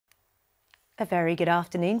A very good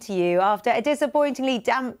afternoon to you. After a disappointingly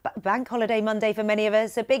damp bank holiday Monday for many of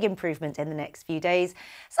us, a big improvement in the next few days.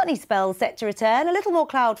 Sunny spells set to return, a little more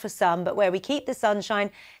cloud for some, but where we keep the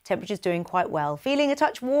sunshine, temperatures doing quite well. Feeling a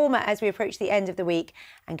touch warmer as we approach the end of the week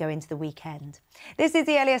and go into the weekend. This is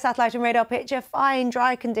the earlier satellite and radar picture. Fine,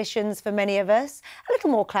 dry conditions for many of us. A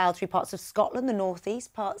little more cloud through parts of Scotland, the North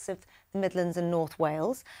East, parts of the Midlands and North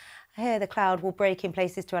Wales. Here the cloud will break in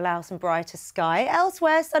places to allow some brighter sky.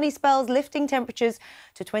 Elsewhere, sunny spells lifting temperatures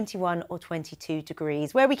to 21 or 22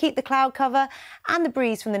 degrees. Where we keep the cloud cover and the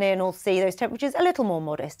breeze from the near North Sea, those temperatures a little more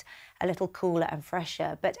modest, a little cooler and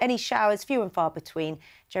fresher. But any showers few and far between,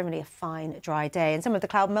 generally a fine dry day. And some of the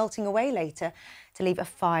cloud melting away later to leave a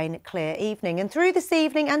fine clear evening. And through this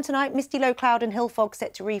evening and tonight, misty low cloud and hill fog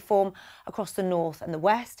set to reform across the north and the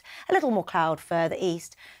west. A little more cloud further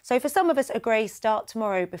east. So for some of us, a grey start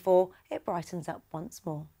tomorrow before it brightens up once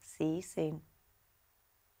more. See you soon.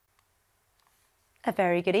 A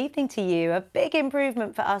very good evening to you. A big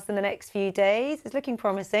improvement for us in the next few days. It's looking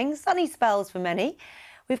promising. Sunny spells for many.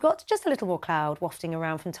 We've got just a little more cloud wafting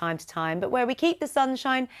around from time to time, but where we keep the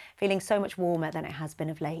sunshine, feeling so much warmer than it has been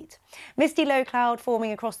of late. Misty low cloud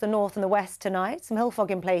forming across the north and the west tonight, some hill fog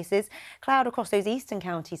in places, cloud across those eastern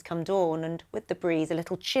counties come dawn, and with the breeze a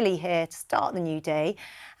little chilly here to start the new day.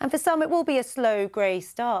 And for some it will be a slow grey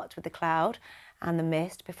start with the cloud and the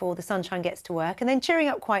mist before the sunshine gets to work, and then cheering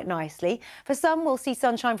up quite nicely. For some, we'll see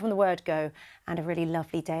sunshine from the word go and a really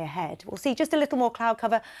lovely day ahead. We'll see just a little more cloud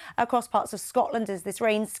cover across parts of Scotland as this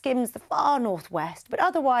rain skims the far northwest, but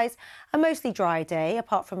otherwise a mostly dry day,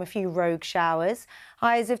 apart from a few rogue showers.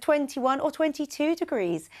 Highs of 21 or 22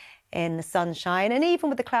 degrees in the sunshine, and even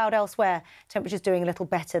with the cloud elsewhere, temperatures doing a little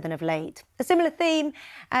better than of late. A similar theme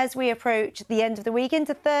as we approach the end of the week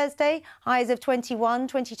into Thursday, highs of 21,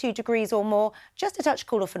 22 degrees or more, just a touch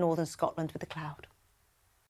cooler for northern Scotland with the cloud.